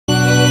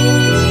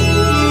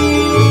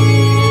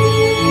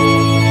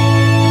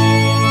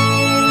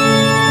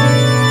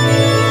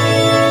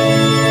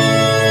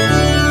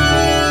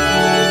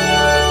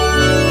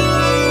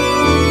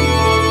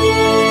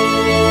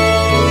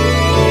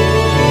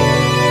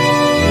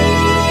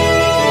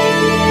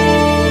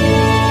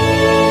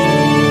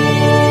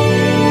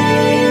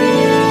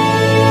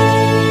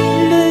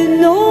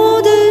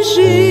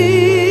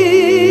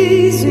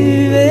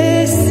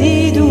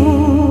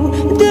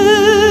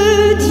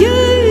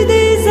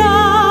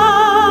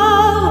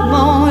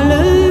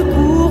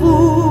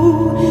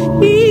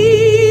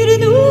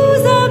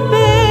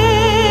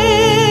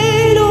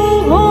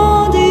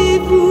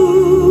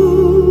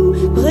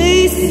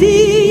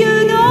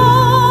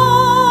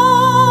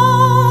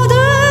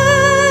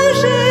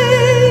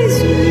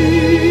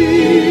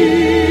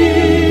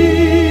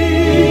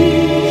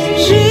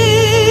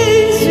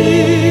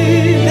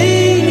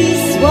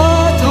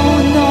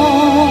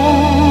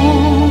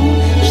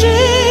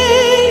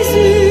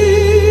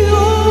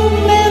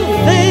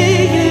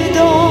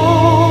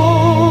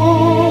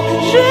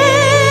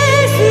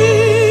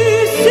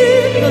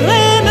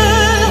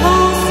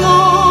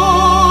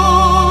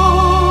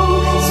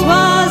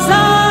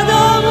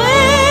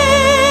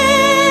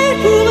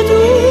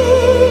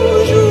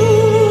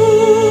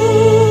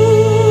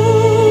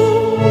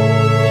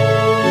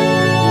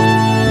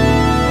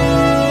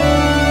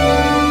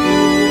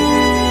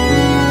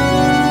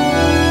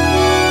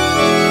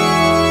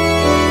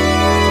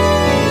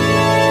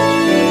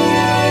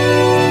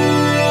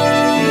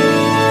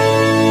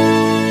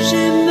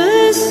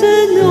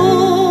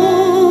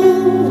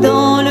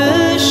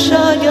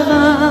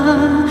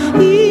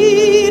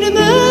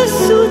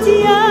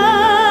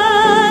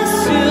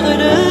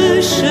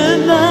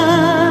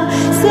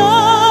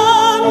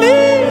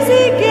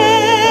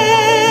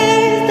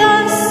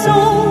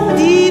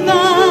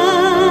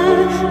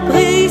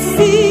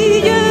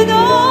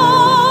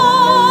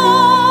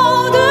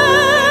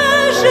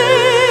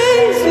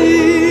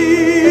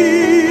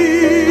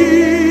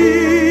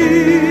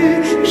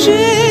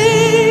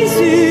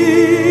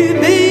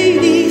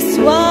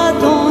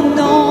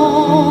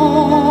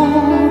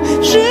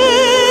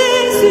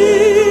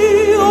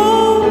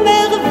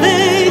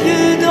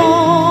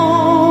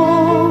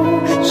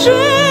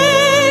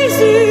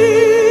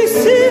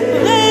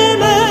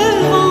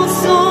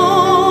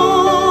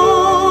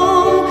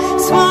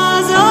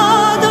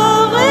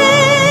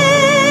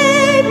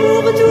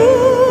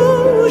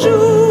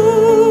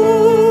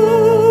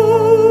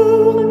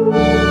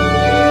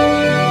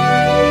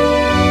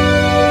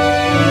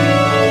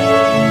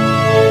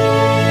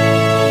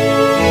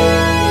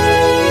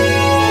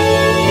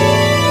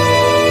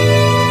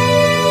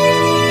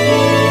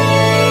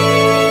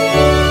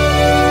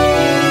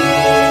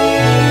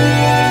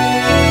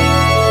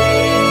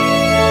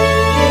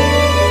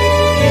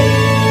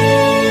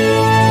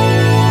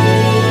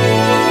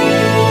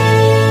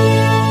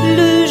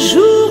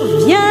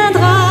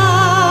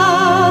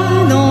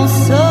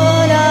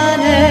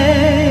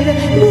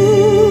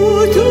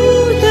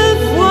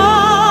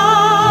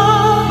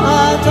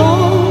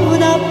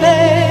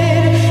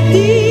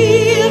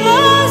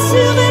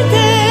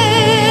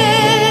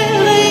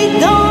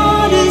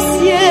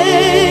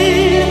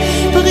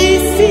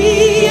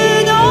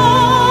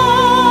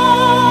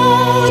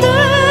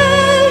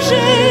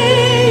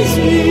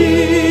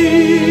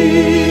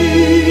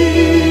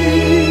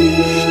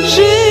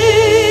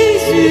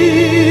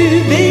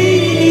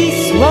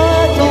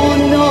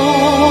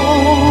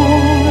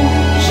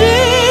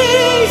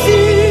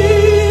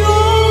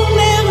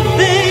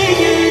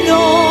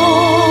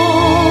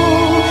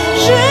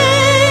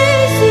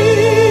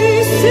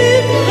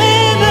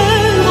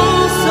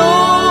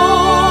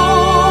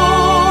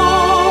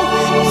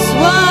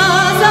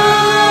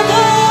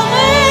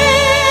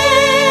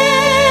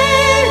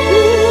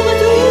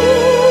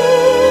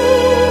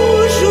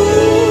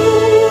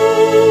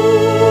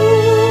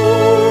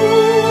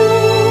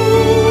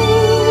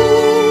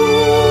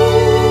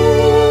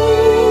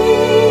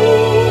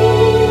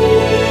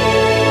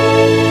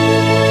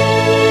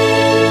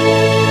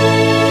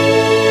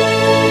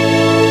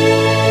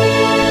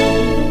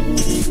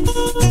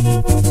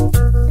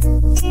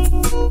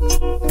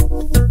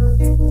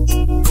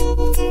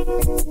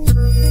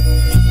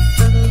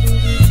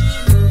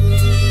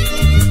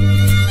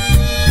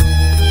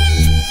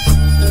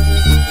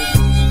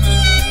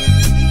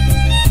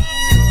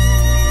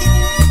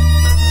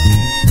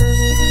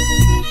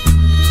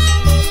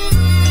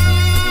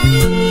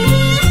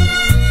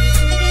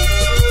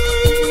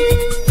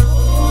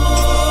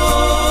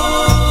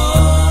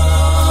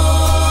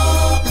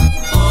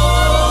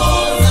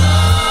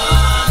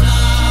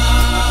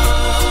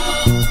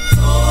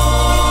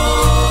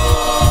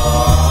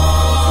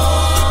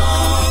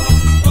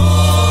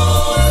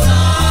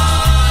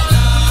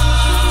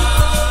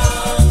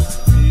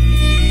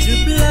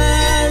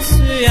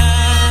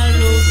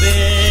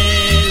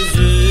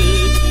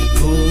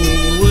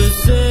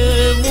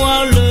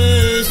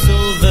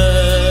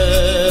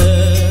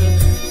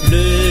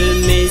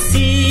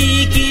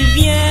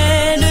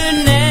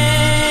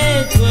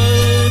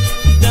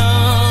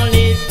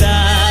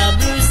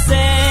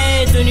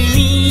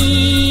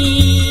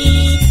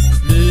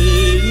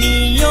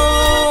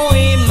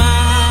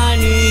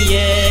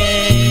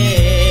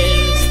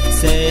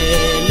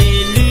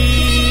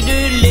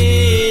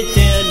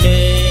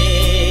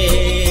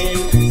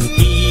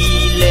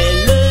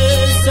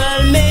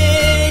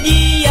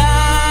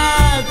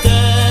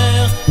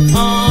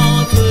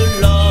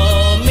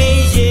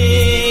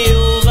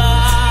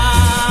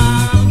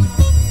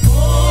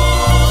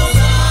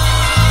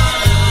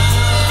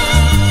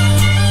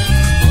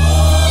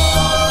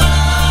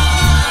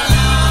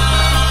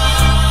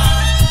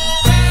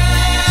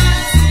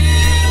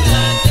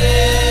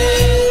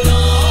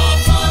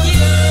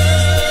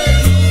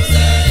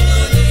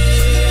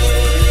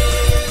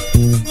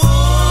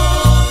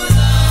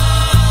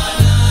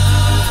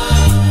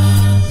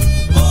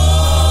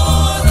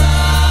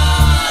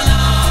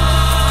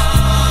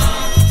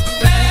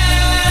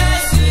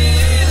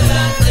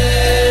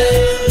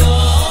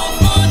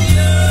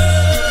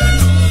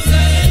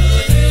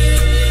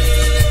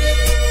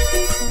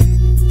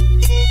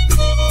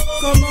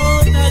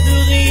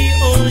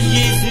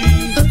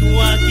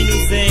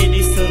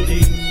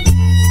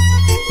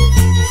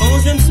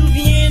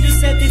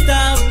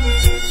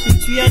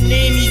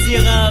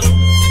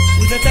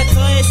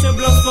fraîche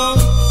blanc-fond,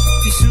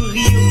 tu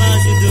souris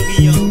hommage de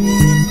riant.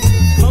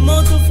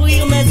 Comment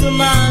t'offrir mes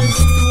hommages,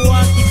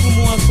 toi qui pour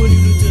moi connu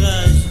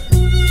l'outrage.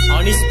 En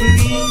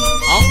esprit,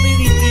 en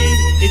vérité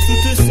et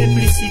toute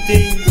simplicité,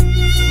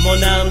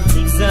 mon âme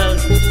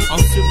t'exalte en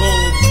ce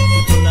monde de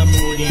ton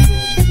amour libre.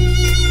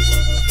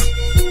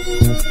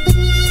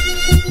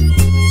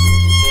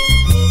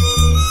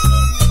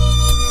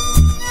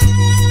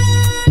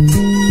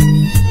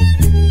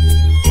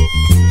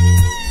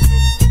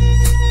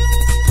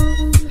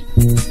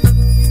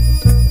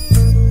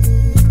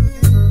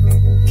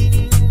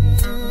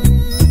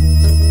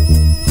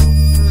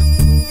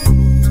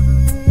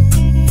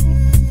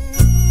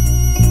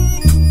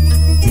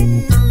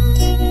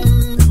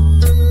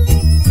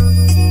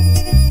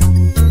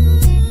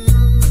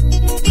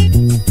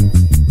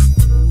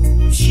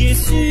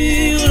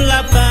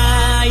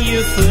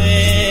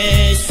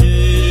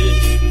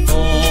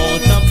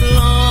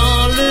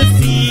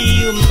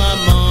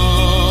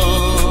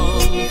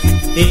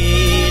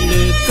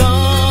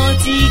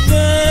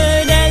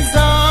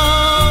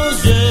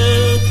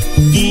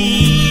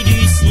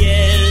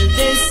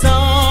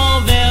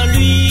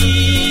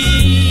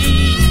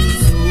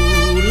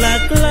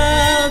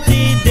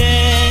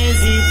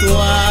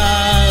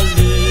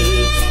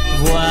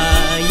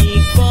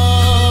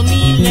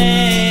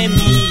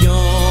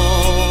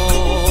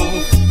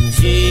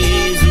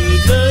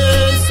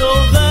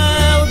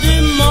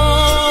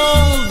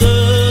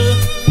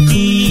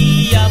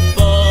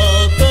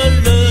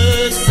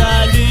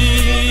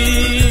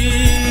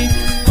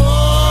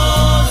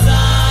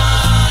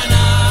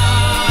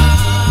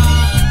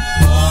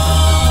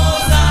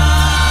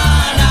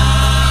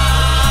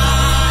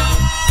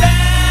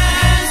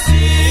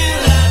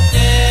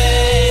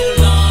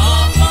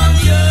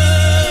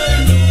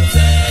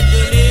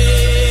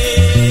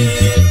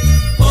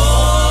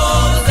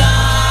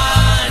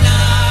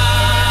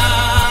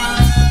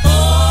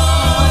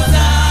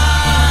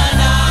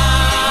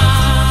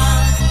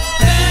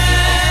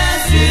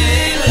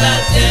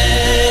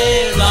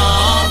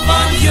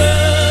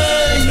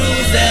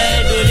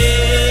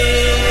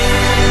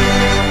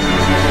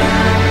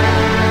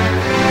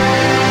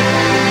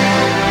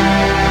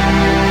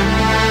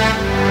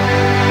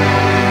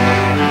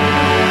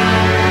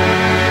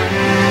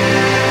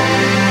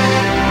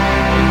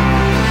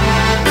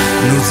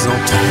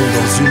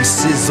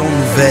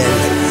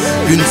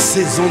 Une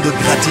saison de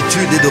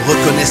gratitude et de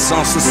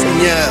reconnaissance au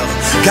Seigneur,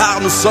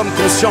 car nous sommes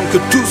conscients que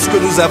tout ce que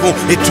nous avons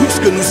et tout ce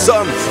que nous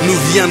sommes nous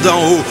vient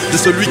d'en haut, de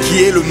celui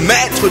qui est le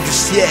maître du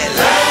ciel. Maître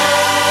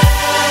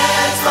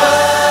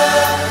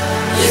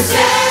du ciel et de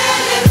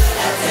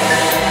la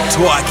terre,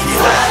 toi qui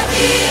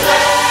règnes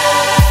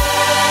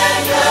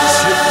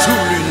sur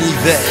tout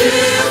l'univers,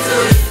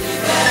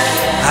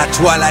 à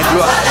toi la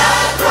gloire,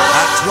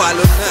 à toi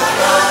l'honneur,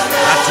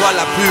 à toi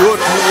la plus haute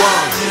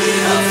louange.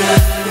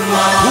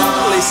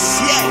 Pour les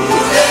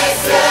siècles,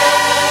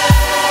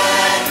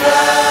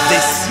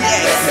 des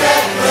siècles,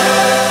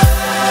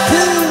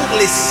 pour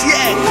les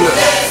siècles,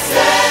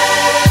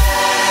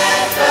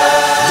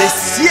 des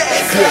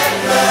siècles,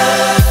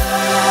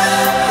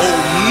 au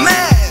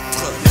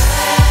maître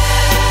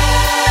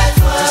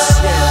du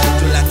ciel et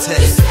de la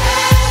terre,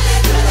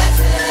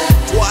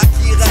 toi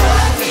qui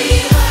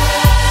règnes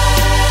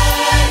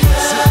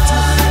sur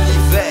tout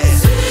l'univers,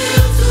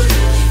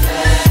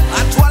 à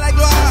toi la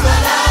gloire.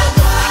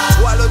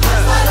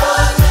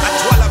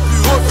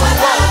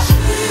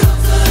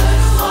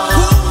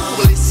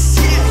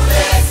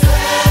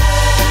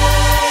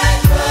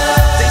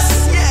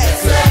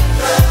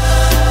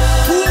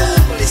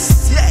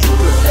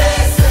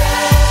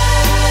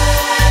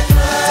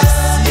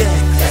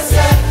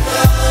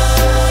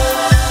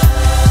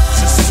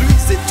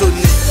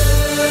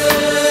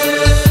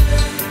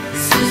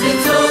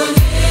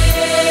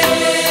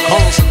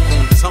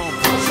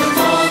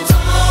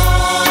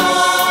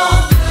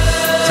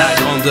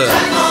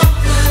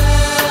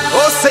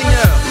 Oh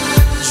Seigneur,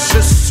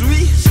 je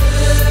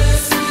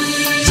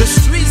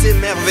suis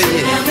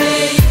émerveillé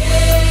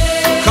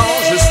quand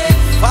je suis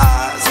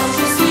face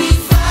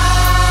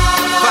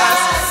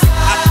à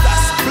ta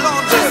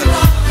splendeur.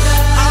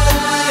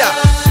 Alléluia.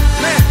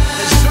 Mais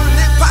je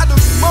n'ai pas de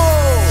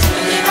mots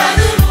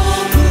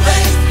pour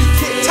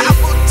expliquer ta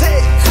beauté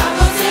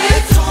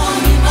et ton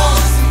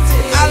immensité.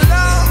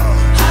 Alors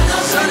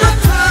je ne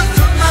peux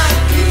que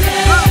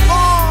m'incliner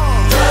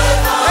devant.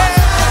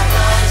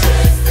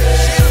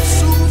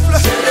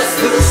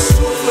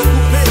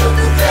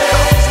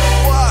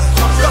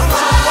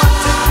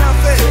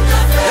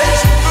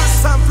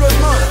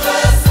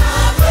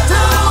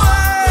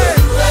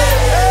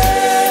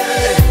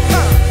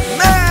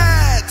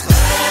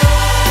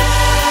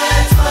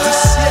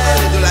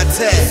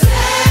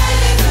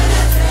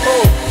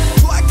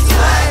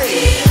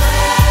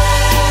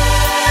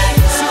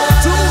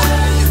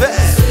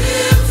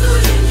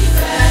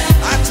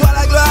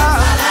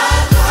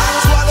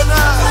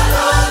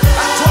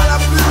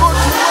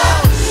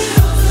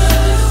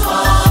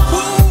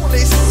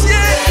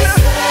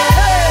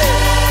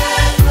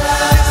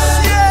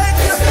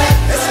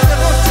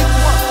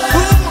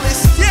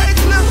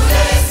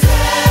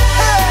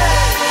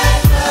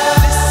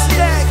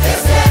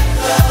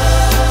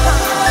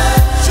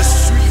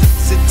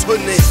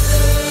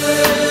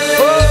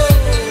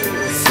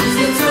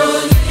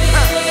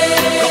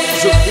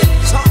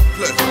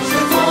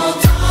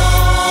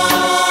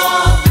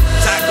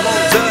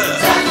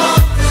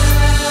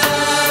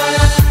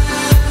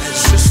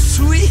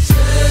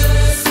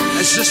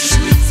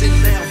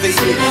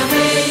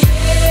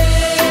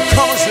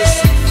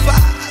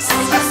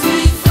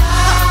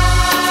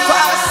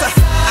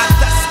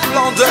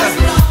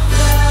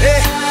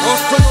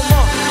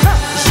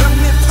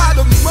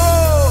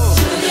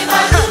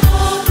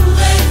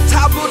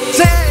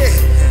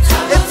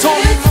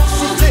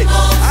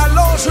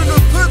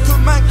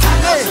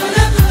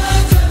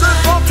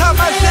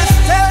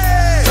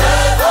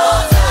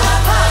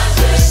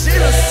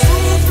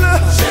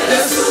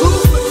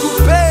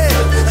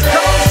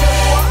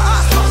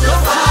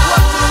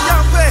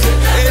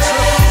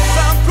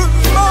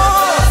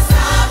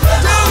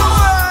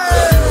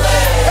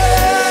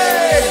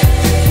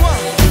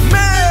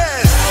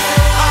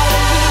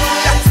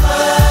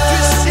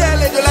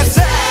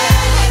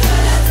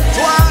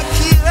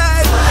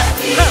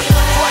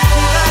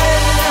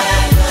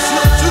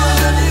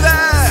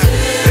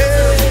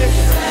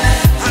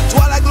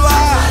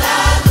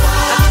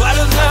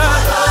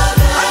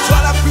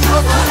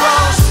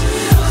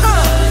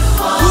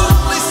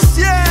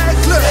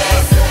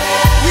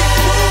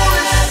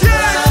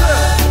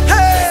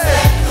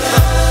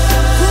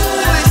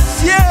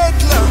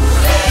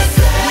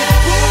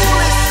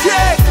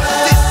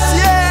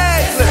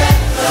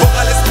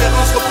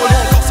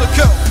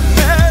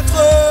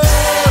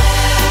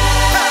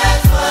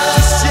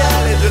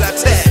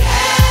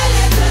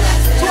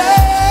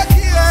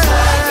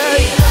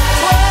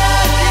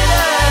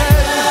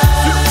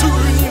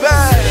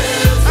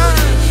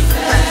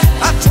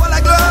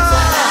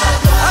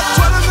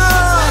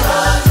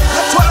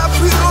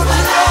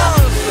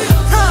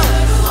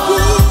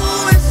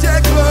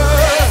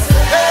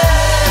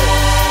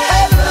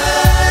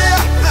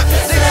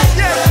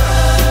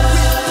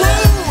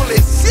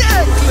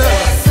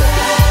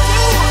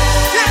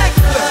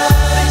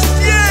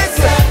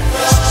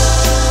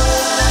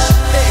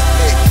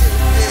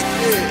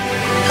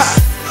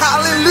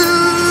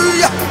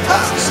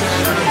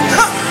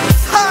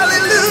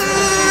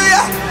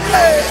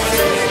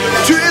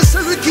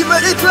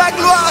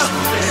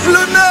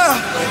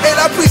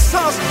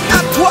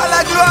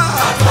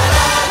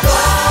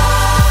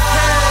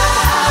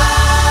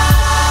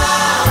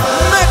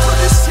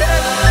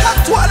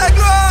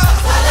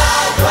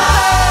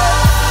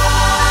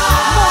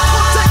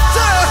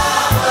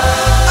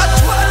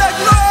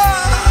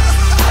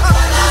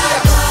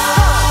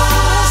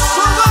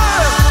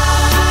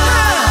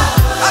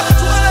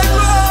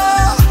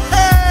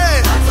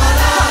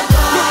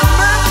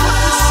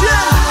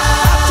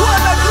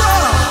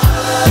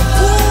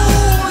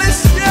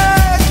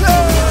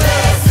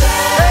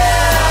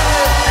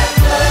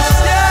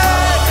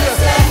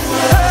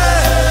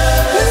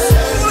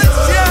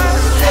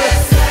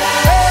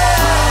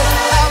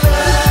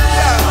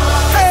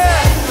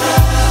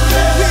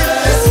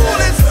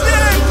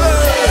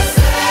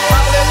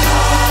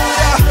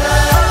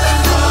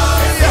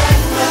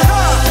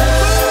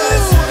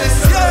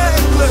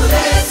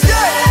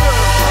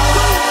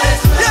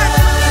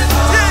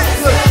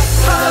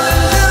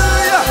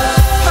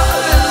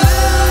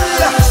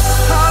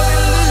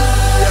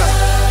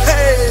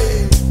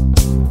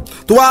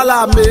 Toi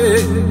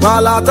l'armée, va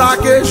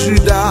l'attaquer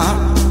Judas.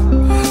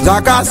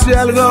 Zaka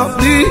ciel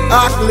rempli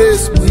avec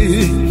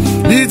l'esprit.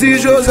 Il dit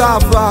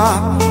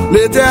Josaphat,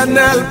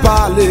 l'Éternel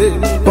parlait.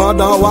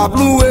 Pendant wap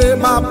loué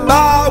ma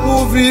part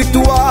ou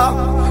victoire.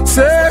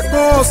 C'est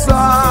comme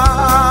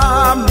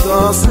ça,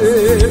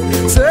 danser.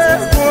 C'est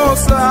comme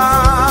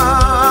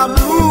ça,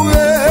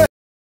 louer.